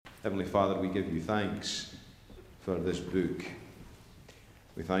Heavenly Father, we give you thanks for this book.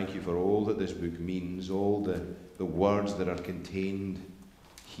 We thank you for all that this book means, all the words that are contained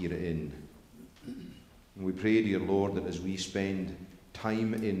herein. And we pray, dear Lord, that as we spend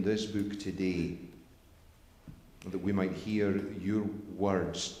time in this book today, that we might hear your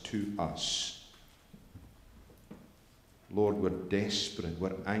words to us. Lord, we're desperate,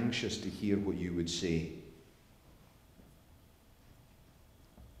 we're anxious to hear what you would say.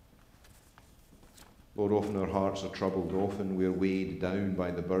 Lord, often our hearts are troubled, often we're weighed down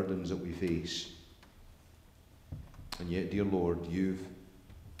by the burdens that we face. And yet, dear Lord, you've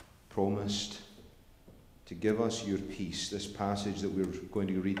promised to give us your peace. This passage that we're going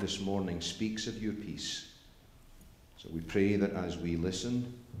to read this morning speaks of your peace. So we pray that as we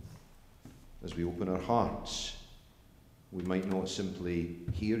listen, as we open our hearts, we might not simply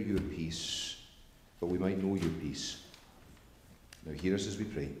hear your peace, but we might know your peace. Now hear us as we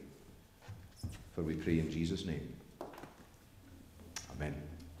pray. For we pray in Jesus' name. Amen.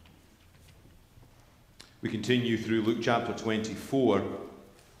 We continue through Luke chapter 24.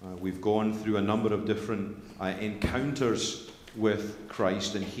 We've gone through a number of different encounters with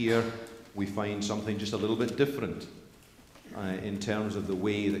Christ, and here we find something just a little bit different in terms of the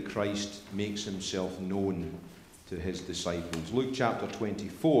way that Christ makes himself known to his disciples. Luke chapter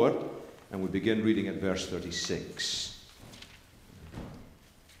 24, and we begin reading at verse 36.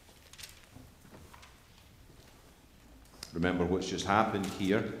 Remember what's just happened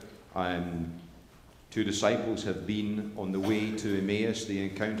here. Two disciples have been on the way to Emmaus. They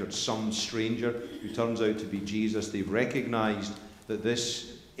encountered some stranger who turns out to be Jesus. They've recognized that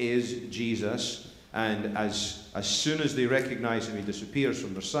this is Jesus, and as soon as they recognize him, he disappears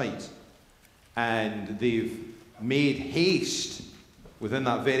from their sight. And they've made haste within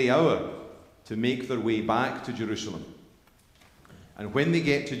that very hour to make their way back to Jerusalem. And when they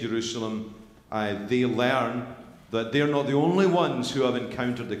get to Jerusalem, they learn that they're not the only ones who have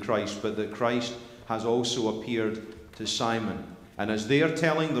encountered the Christ, but that Christ has also appeared to Simon. And as they are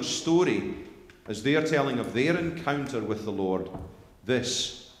telling their story, as they are telling of their encounter with the Lord,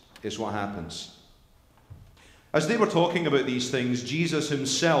 this is what happens. As they were talking about these things, Jesus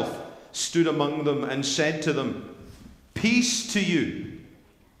himself stood among them and said to them, "Peace to you."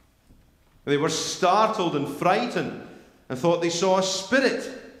 They were startled and frightened and thought they saw a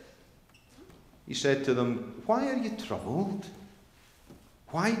spirit. He said to them, "Why are you troubled?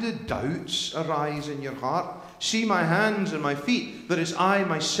 Why do doubts arise in your heart? See my hands and my feet, that is I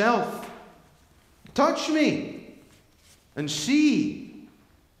myself. Touch me and see.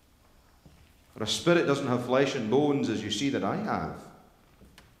 For a spirit doesn't have flesh and bones as you see that I have."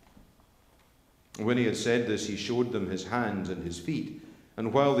 When he had said this, he showed them his hands and his feet.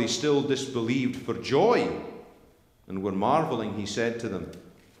 And while they still disbelieved for joy and were marveling, he said to them,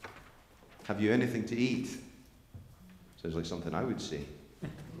 "Have you anything to eat?" Sounds like something I would say.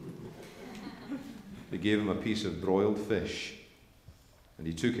 They gave him a piece of broiled fish, and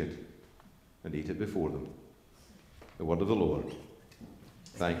he took it and ate it before them. The word of the Lord.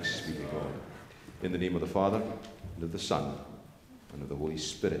 Thanks be to God. In the name of the Father, and of the Son, and of the Holy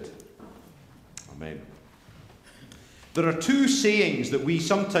Spirit. Amen. There are two sayings that we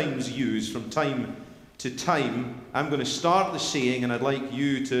sometimes use from time to time. I'm going to start the saying, and I'd like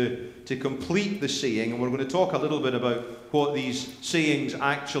you to complete the saying, and we're going to talk a little bit about what these sayings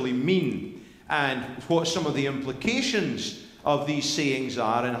actually mean and what some of the implications of these sayings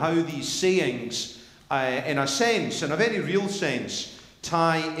are, and how these sayings, in a sense, in a very real sense,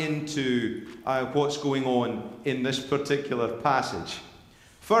 tie into what's going on in this particular passage.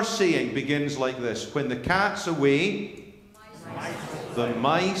 First saying begins like this: "When the cat's away, the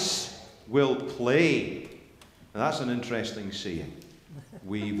mice will play." Now that's an interesting saying.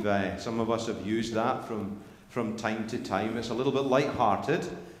 We've some of us have used that from time to time. It's a little bit light-hearted.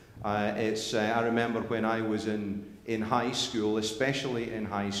 I remember when I was in high school, especially in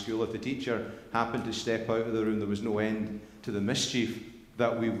high school, if the teacher happened to step out of the room, there was no end to the mischief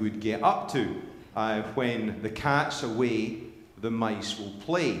that we would get up to. When the cat's away, the mice will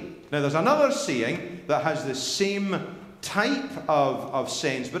play. Now there's another saying that has the same type of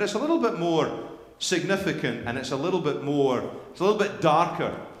sense, but it's a little bit more significant, and it's a little bit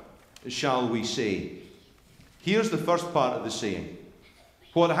darker, shall we say. Here's the first part of the saying.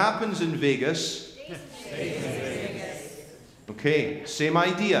 What happens in Vegas? Okay, same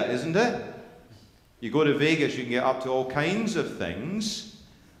idea, isn't it? You go to Vegas, you can get up to all kinds of things,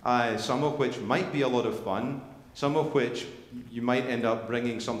 some of which might be a lot of fun, some of which you might end up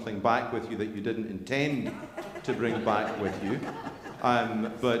bringing something back with you that you didn't intend to bring back with you.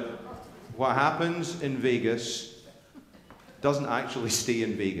 But what happens in Vegas doesn't actually stay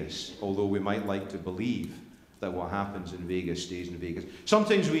in Vegas, although we might like to believe that what happens in Vegas stays in Vegas.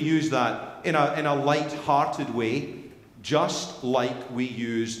 Sometimes we use that in a light-hearted way, just like we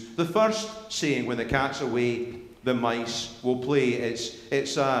use the first saying, when the cat's away, the mice will play.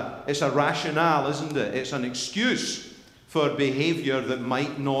 It's a rationale, isn't it? It's an excuse for behavior that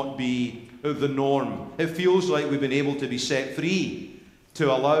might not be the norm. It feels like we've been able to be set free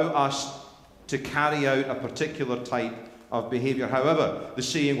to allow us to carry out a particular type of behavior. However, the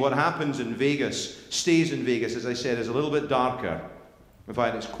saying, what happens in Vegas stays in Vegas, as I said, is a little bit darker. In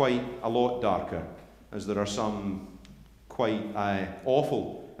fact, it's quite a lot darker, as there are some quite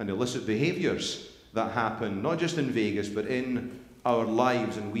awful and illicit behaviors that happen, not just in Vegas, but in our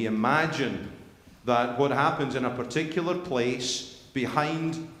lives. And we imagine that what happens in a particular place,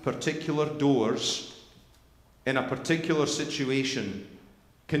 behind particular doors, in a particular situation,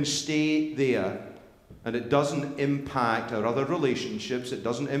 can stay there, and it doesn't impact our other relationships, it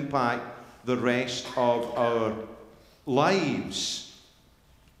doesn't impact the rest of our lives.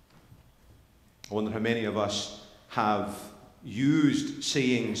 I wonder how many of us have used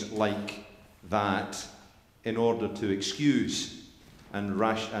sayings like that in order to excuse and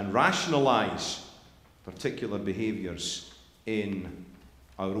rationalize particular behaviors in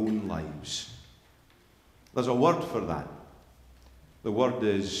our own lives. There's a word for that. The word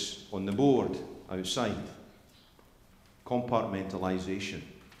is on the board outside. Compartmentalization.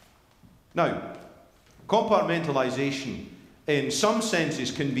 Now, compartmentalization in some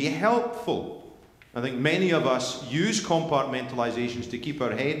senses can be helpful. I think many of us use compartmentalizations to keep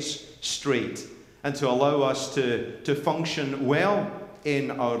our heads straight and to allow us to function well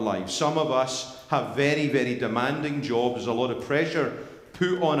in our lives. Some of us have very, very demanding jobs. There's a lot of pressure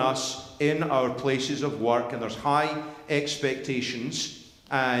put on us in our places of work, and there's high expectations,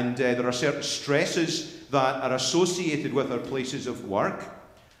 and there are certain stresses that are associated with our places of work.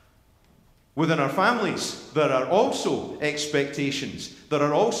 Within our families, there are also expectations, there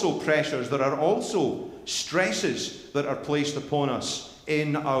are also pressures, there are also stresses that are placed upon us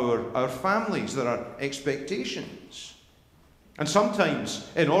in our families. There are expectations. And sometimes,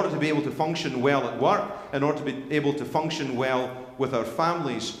 in order to be able to function well at work, in order to be able to function well with our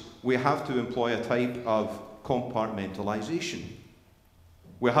families, we have to employ a type of compartmentalization.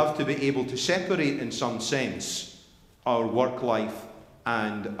 We have to be able to separate, in some sense, our work life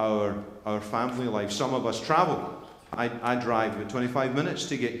and our family life. Some of us travel. I drive about 25 minutes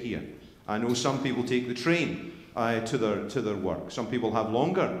to get here. I know some people take the train to their work. Some people have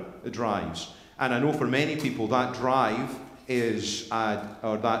longer drives. And I know for many people that drive is,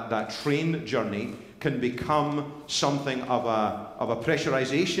 or that train journey can become something of a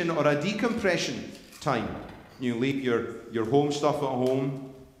pressurization or a decompression time. You leave your home stuff at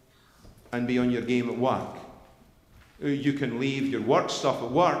home and be on your game at work. You can leave your work stuff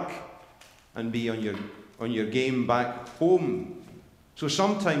at work and be on your game back home. So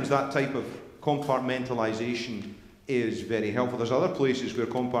sometimes that type of compartmentalization is very helpful. There's other places where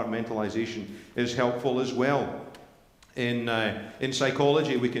compartmentalization is helpful as well. In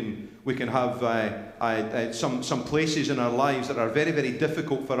psychology, we can have some places in our lives that are very, very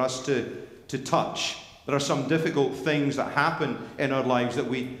difficult for us to touch. There are some difficult things that happen in our lives that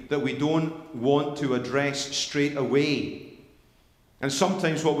we don't want to address straight away. And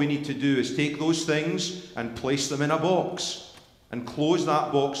sometimes what we need to do is take those things and place them in a box and close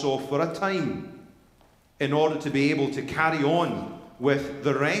that box off for a time in order to be able to carry on with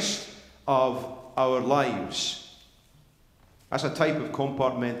the rest of our lives. That's a type of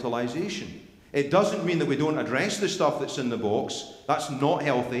compartmentalization. It doesn't mean that we don't address the stuff that's in the box. That's not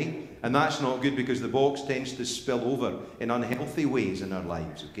healthy, and that's not good, because the box tends to spill over in unhealthy ways in our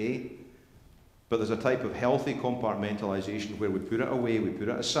lives, okay? But there's a type of healthy compartmentalization where we put it away, we put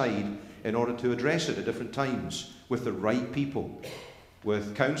it aside in order to address it at different times with the right people,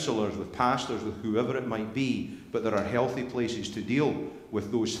 with counselors, with pastors, with whoever it might be. But there are healthy places to deal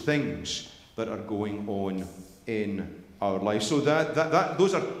with those things that are going on in our life. So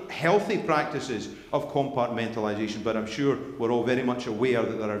those are healthy practices of compartmentalization, but I'm sure we're all very much aware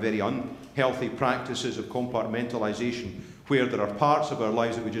that there are very unhealthy practices of compartmentalization where there are parts of our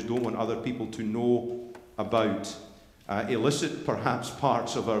lives that we just don't want other people to know about. Illicit, perhaps,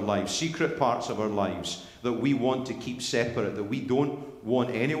 parts of our lives, secret parts of our lives that we want to keep separate, that we don't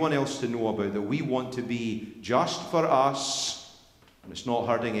want anyone else to know about, that we want to be just for us, and it's not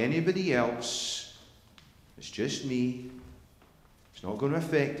hurting anybody else. It's just me. It's not going to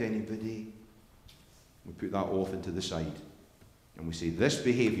affect anybody. We put that off into the side. And we say, this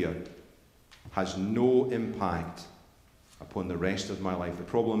behavior has no impact upon the rest of my life. The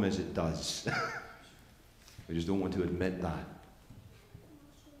problem is it does. We just don't want to admit that.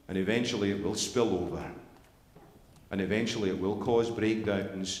 And eventually it will spill over. And eventually it will cause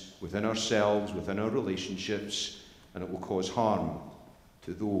breakdowns within ourselves, within our relationships, and it will cause harm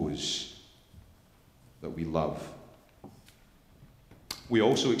to those that we love. We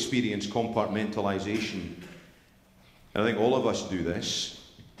also experience compartmentalization. And I think all of us do this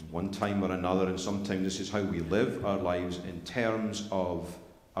one time or another, and sometimes this is how we live our lives in terms of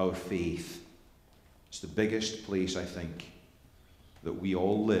our faith. It's the biggest place, I think, that we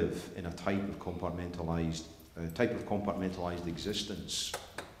all live in a type of compartmentalized existence.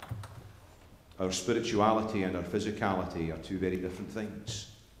 Our spirituality and our physicality are two very different things.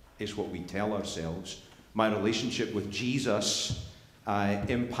 It's what we tell ourselves. My relationship with Jesus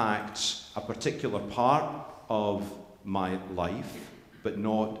impacts a particular part of my life, but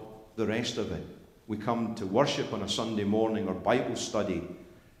not the rest of it. We come to worship on a Sunday morning or Bible study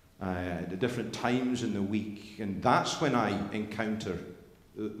at different times in the week, and that's when I encounter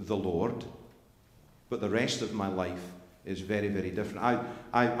the Lord. But the rest of my life is very, very different.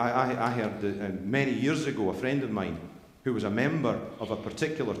 I heard many years ago, a friend of mine who was a member of a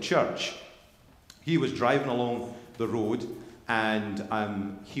particular church, he was driving along the road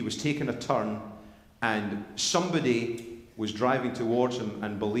and he was taking a turn, and somebody was driving towards him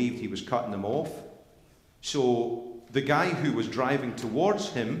and believed he was cutting him off. So the guy who was driving towards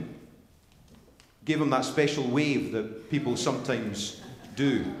him gave him that special wave that people sometimes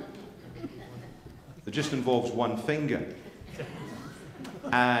do. It just involves one finger.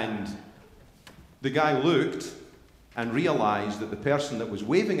 And the guy looked and realized that the person that was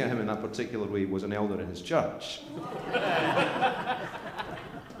waving at him in that particular way was an elder in his church.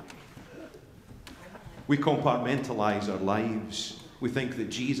 We compartmentalize our lives. We think that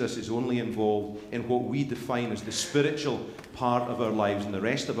Jesus is only involved in what we define as the spiritual part of our lives, and the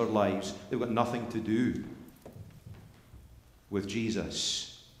rest of our lives, they've got nothing to do with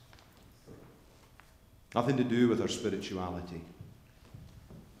Jesus. Nothing to do with our spirituality.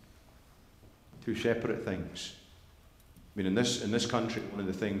 Two separate things. I mean, in this country, one of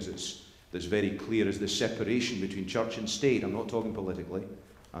the things that's very clear is the separation between church and state. I'm not talking politically.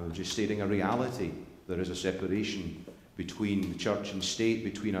 I'm just stating a reality. There is a separation between the church and state,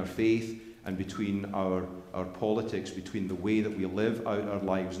 between our faith and between our politics, between the way that we live out our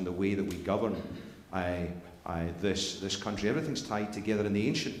lives and the way that we govern this country. Everything's tied together. In the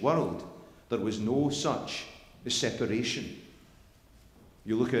ancient world, there was no such separation.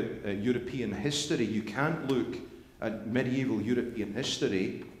 You look at European history, you can't look at medieval European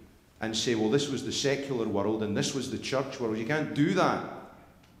history and say, well, this was the secular world and this was the church world. You can't do that.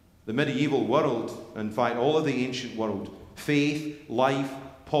 The medieval world, in fact, all of the ancient world, faith, life,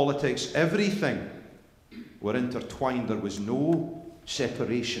 politics, everything were intertwined. There was no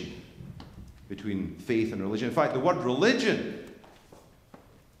separation between faith and religion. In fact, the word religion,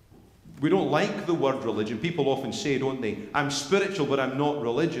 we don't like the word religion. People often say, don't they, I'm spiritual, but I'm not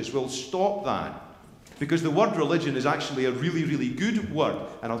religious. Well, stop that. Because the word religion is actually a really, really good word.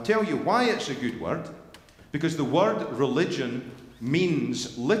 And I'll tell you why it's a good word. Because the word religion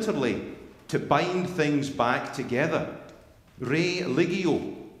means literally to bind things back together.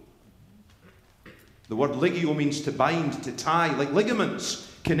 Religio. The word ligio means to bind, to tie, like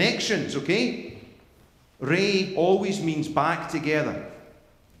ligaments, connections, okay? Re always means back together.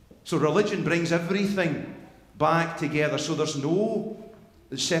 So religion brings everything back together. So there's no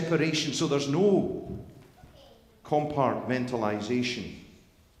separation. So there's no compartmentalization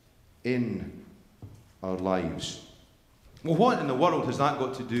in our lives. Well, what in the world has that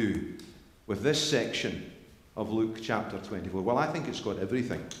got to do with this section of Luke chapter 24? Well, I think it's got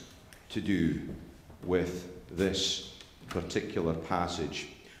everything to do with this particular passage.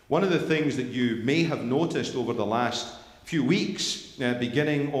 One of the things that you may have noticed over the last few weeks,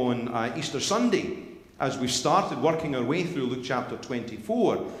 beginning on Easter Sunday, as we started working our way through Luke chapter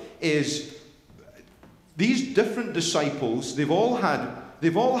 24, is these different disciples, they've all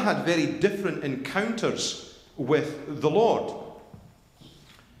had very different encounters with the Lord.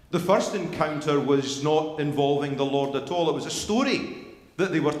 The first encounter was not involving the Lord at all. It was a story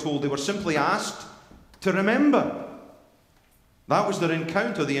that they were told. They were simply asked to remember. That was their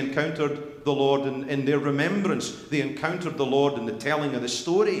encounter. They encountered the Lord in their remembrance. They encountered the Lord in the telling of the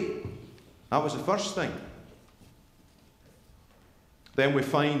story. That was the first thing. Then we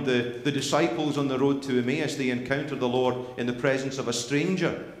find the disciples on the road to Emmaus. They encounter the Lord in the presence of a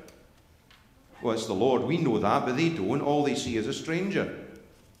stranger. Well, it's the Lord. We know that, but they don't. All they see is a stranger.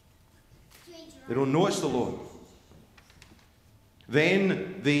 They don't know it's the Lord.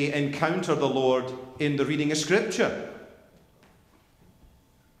 Then they encounter the Lord in the reading of Scripture.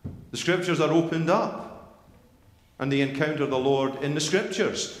 The Scriptures are opened up. and they encounter the Lord in the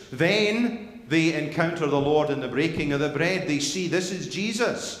Scriptures. Then they encounter the Lord in the breaking of the bread. They see this is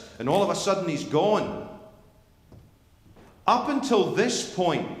Jesus, and all of a sudden he's gone. Up until this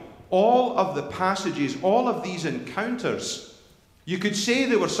point, all of the passages, all of these encounters, you could say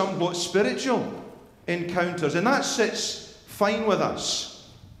they were somewhat spiritual encounters, and that sits fine with us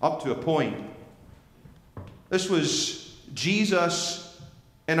up to a point. This was Jesus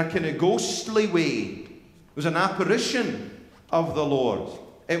in a kind of ghostly way. It was an apparition of the Lord.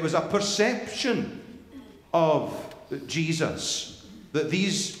 It was a perception of Jesus that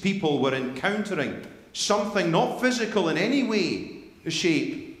these people were encountering something not physical in any way,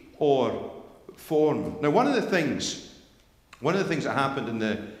 shape, or form. Now, one of the things that happened in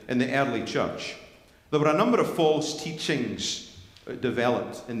the early church, there were a number of false teachings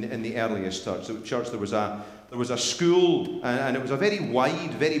developed in the earliest church. There was a school, and it was a very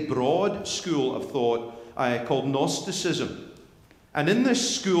wide, very broad school of thought called Gnosticism. And in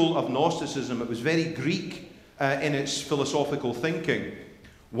this school of Gnosticism, it was very Greek in its philosophical thinking.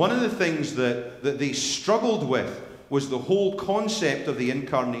 One of the things that they struggled with was the whole concept of the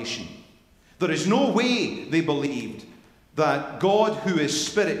incarnation. There is no way, they believed, that God, who is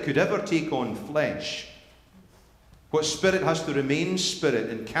spirit, could ever take on flesh. What spirit has to remain spirit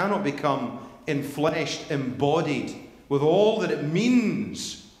and cannot become enfleshed, embodied, with all that it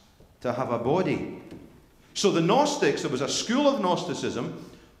means to have a body. So the Gnostics, there was a school of Gnosticism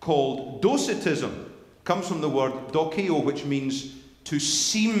called Docetism. Comes from the word dokeo, which means to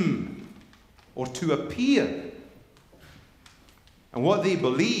seem or to appear. And what they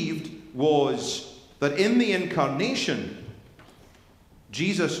believed was that in the incarnation,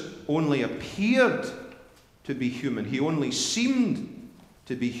 Jesus only appeared to be human. He only seemed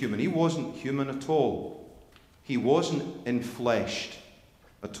to be human. He wasn't human at all. He wasn't enfleshed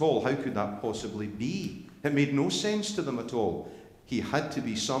at all. How could that possibly be? It made no sense to them at all. He had to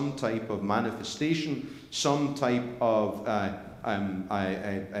be some type of manifestation, some type of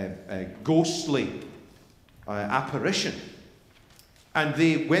ghostly apparition. And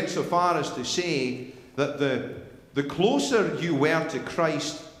they went so far as to say that the closer you were to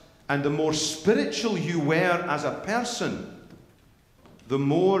Christ and the more spiritual you were as a person, the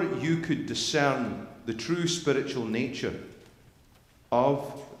more you could discern the true spiritual nature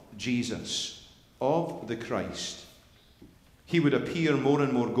of Jesus, of the Christ. He would appear more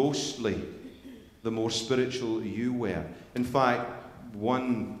and more ghostly the more spiritual you were. In fact,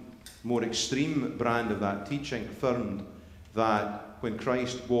 one more extreme brand of that teaching affirmed that when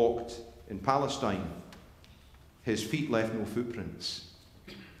Christ walked in Palestine, his feet left no footprints.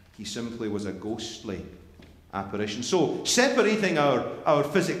 He simply was a ghostly apparition. So, separating our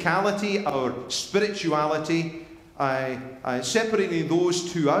physicality, our spirituality, separating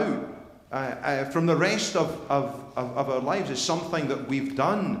those two out from the rest of our lives is something that we've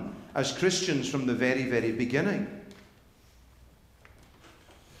done as Christians from the very, very beginning.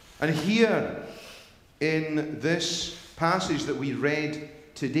 And here, in this passage that we read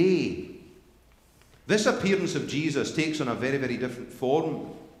today, this appearance of Jesus takes on a very, very different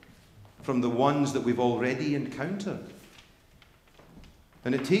form from the ones that we've already encountered.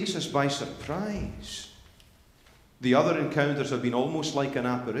 And it takes us by surprise. The other encounters have been almost like an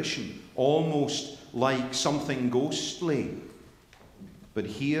apparition, almost like something ghostly. But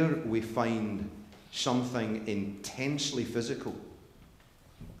here we find something intensely physical.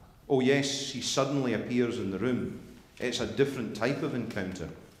 Oh yes, he suddenly appears in the room. It's a different type of encounter.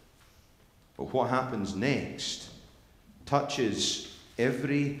 But what happens next touches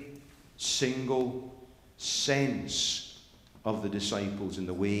every single sense of the disciples in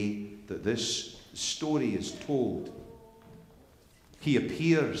the way that this story is told. He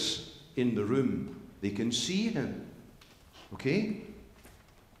appears in the room. They can see him. Okay?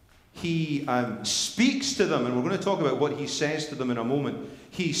 He speaks to them, and we're going to talk about what he says to them in a moment.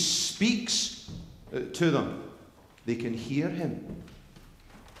 He speaks to them. They can hear him.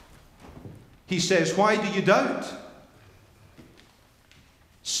 He says, "Why do you doubt?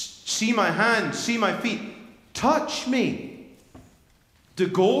 See my hands, see my feet, touch me." Do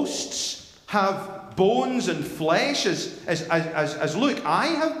ghosts have bones and flesh? As look, I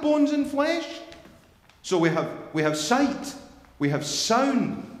have bones and flesh. So we have sight, we have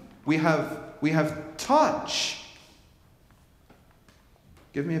sound, we have touch.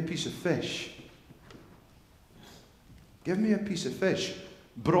 Give me a piece of fish. Give me a piece of fish.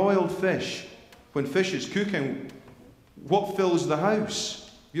 Broiled fish. When fish is cooking, what fills the house?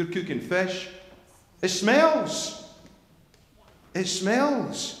 You're cooking fish. It smells. It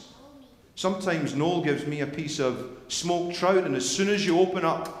smells. Sometimes Noel gives me a piece of smoked trout, and as soon as you open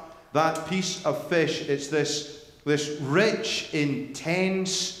up that piece of fish, it's this this rich,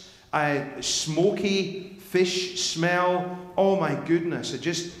 intense, smoky fish smell. Oh my goodness, it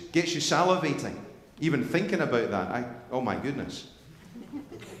just gets you salivating. Even thinking about that, oh my goodness.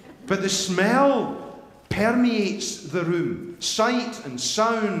 But the smell permeates the room. Sight and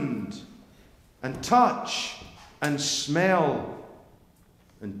sound and touch and smell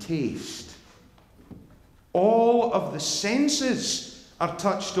and taste. All of the senses are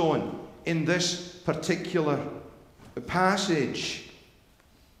touched on in this particular passage.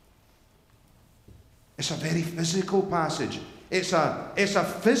 It's a very physical passage. It's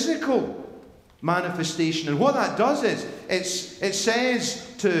a physical manifestation. And what that does is, it says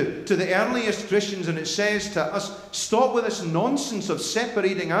to the earliest Christians, and it says to us, stop with this nonsense of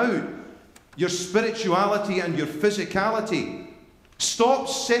separating out your spirituality and your physicality. Stop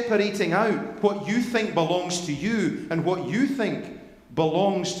separating out what you think belongs to you and what you think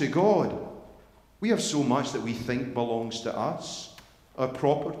belongs to God. We have so much that we think belongs to us. Our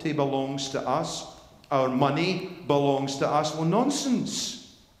property belongs to us. Our money belongs to us. Well,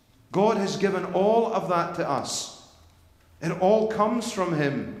 nonsense. God has given all of that to us. It all comes from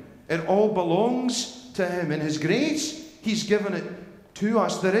Him. It all belongs to Him. In His grace, He's given it to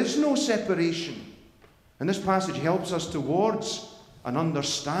us. There is no separation. And this passage helps us towards an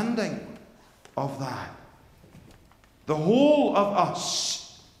understanding of that. The whole of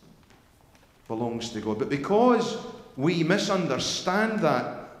us belongs to God. But because we misunderstand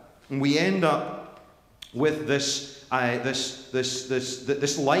that, and we end up with this life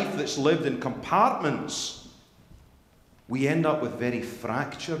that's lived in compartments, we end up with very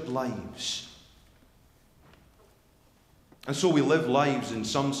fractured lives. And so we live lives in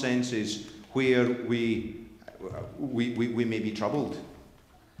some senses where we may be troubled.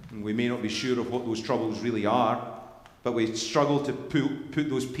 And we may not be sure of what those troubles really are, but we struggle to put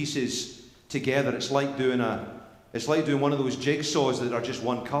those pieces together. It's like doing one of those jigsaws that are just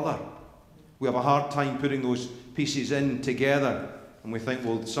one colour. We have a hard time putting those pieces in together. And we think,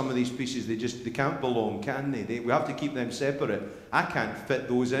 well, some of these pieces, they can't belong, can they? We have to keep them separate. I can't fit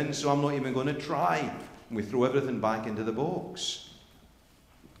those in, so I'm not even going to try. And we throw everything back into the box.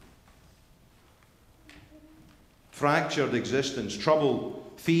 Fractured existence,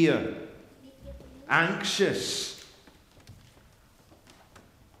 trouble, fear, anxious.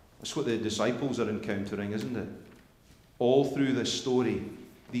 That's what the disciples are encountering, isn't it? All through this story,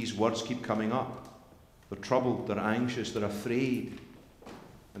 these words keep coming up. They're troubled, they're anxious, they're afraid,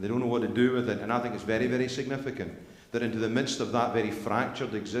 and they don't know what to do with it. And I think it's very, very significant that into the midst of that very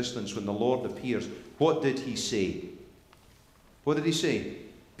fractured existence, when the Lord appears, what did He say? What did He say?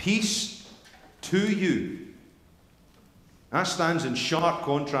 Peace to you. That stands in sharp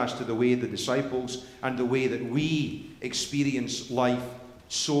contrast to the way the disciples and the way that we experience life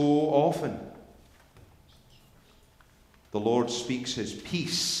so often. The Lord speaks His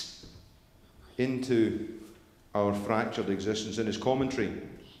peace into our fractured existence. In his commentary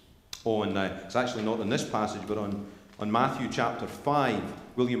on, it's actually not in this passage, but on Matthew chapter 5,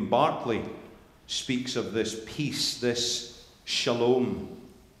 William Barclay speaks of this peace, this shalom.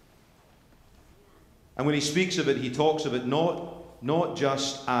 And when he speaks of it, he talks of it not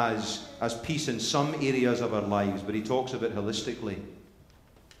just as peace in some areas of our lives, but he talks of it holistically.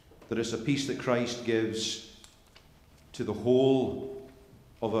 That it's a peace that Christ gives to the whole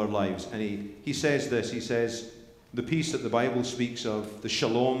of our lives. And he says this, he says, the peace that the Bible speaks of, the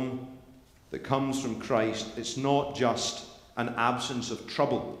shalom that comes from Christ, it's not just an absence of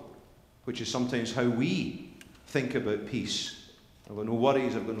trouble, which is sometimes how we think about peace. I've got no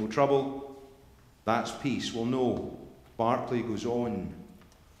worries, I've got no trouble, that's peace. Well, no. Barclay goes on.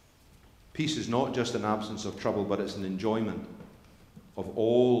 Peace is not just an absence of trouble, but it's an enjoyment of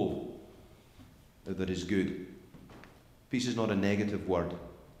all that is good. Peace is not a negative word,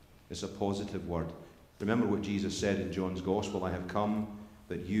 it's a positive word. Remember what Jesus said in John's Gospel, I have come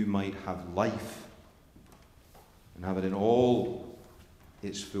that you might have life and have it in all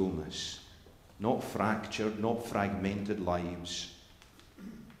its fullness. Not fractured, not fragmented lives,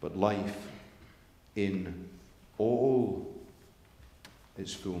 but life in all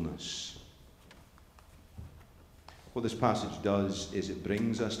its fullness. What this passage does is it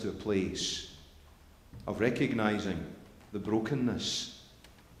brings us to a place of recognizing the brokenness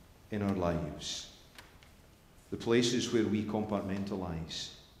in our lives, the places where we compartmentalize,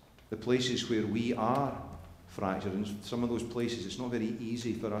 the places where we are fractured. In some of those places, it's not very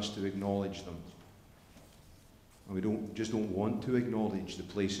easy for us to acknowledge them. And we don't want to acknowledge the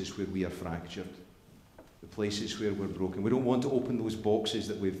places where we are fractured, the places where we're broken. We don't want to open those boxes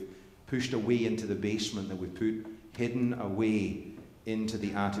that we've pushed away into the basement, that we've put hidden away into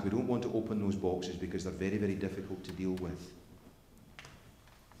the attic. We don't want to open those boxes because they're very, very difficult to deal with.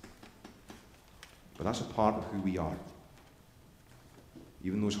 But that's a part of who we are.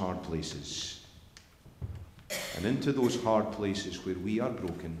 Even those hard places. And into those hard places where we are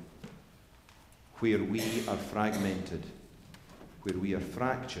broken, where we are fragmented, where we are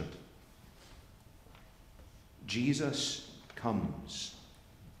fractured, Jesus comes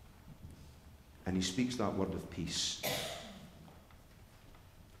and he speaks that word of peace.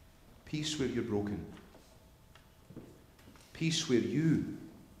 Peace where you're broken. Peace where you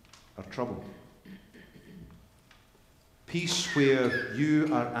are troubled. Peace where you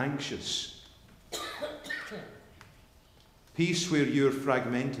are anxious. Peace where you're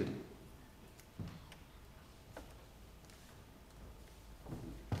fragmented.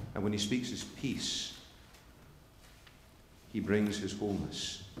 And when he speaks his peace, he brings his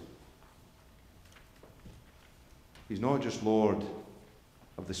wholeness. He's not just Lord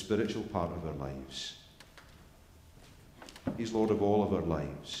of the spiritual part of our lives. He's Lord of all of our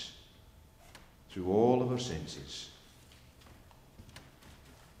lives, through all of our senses.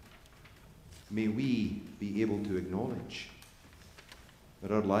 May we be able to acknowledge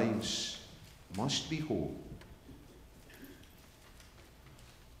that our lives must be whole.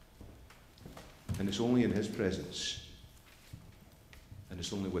 And it's only in his presence, and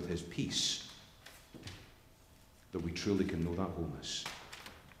it's only with his peace, that we truly can know that wholeness.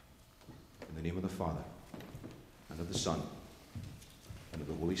 In the name of the Father, and of the Son, and of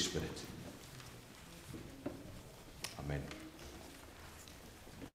the Holy Spirit. Amen.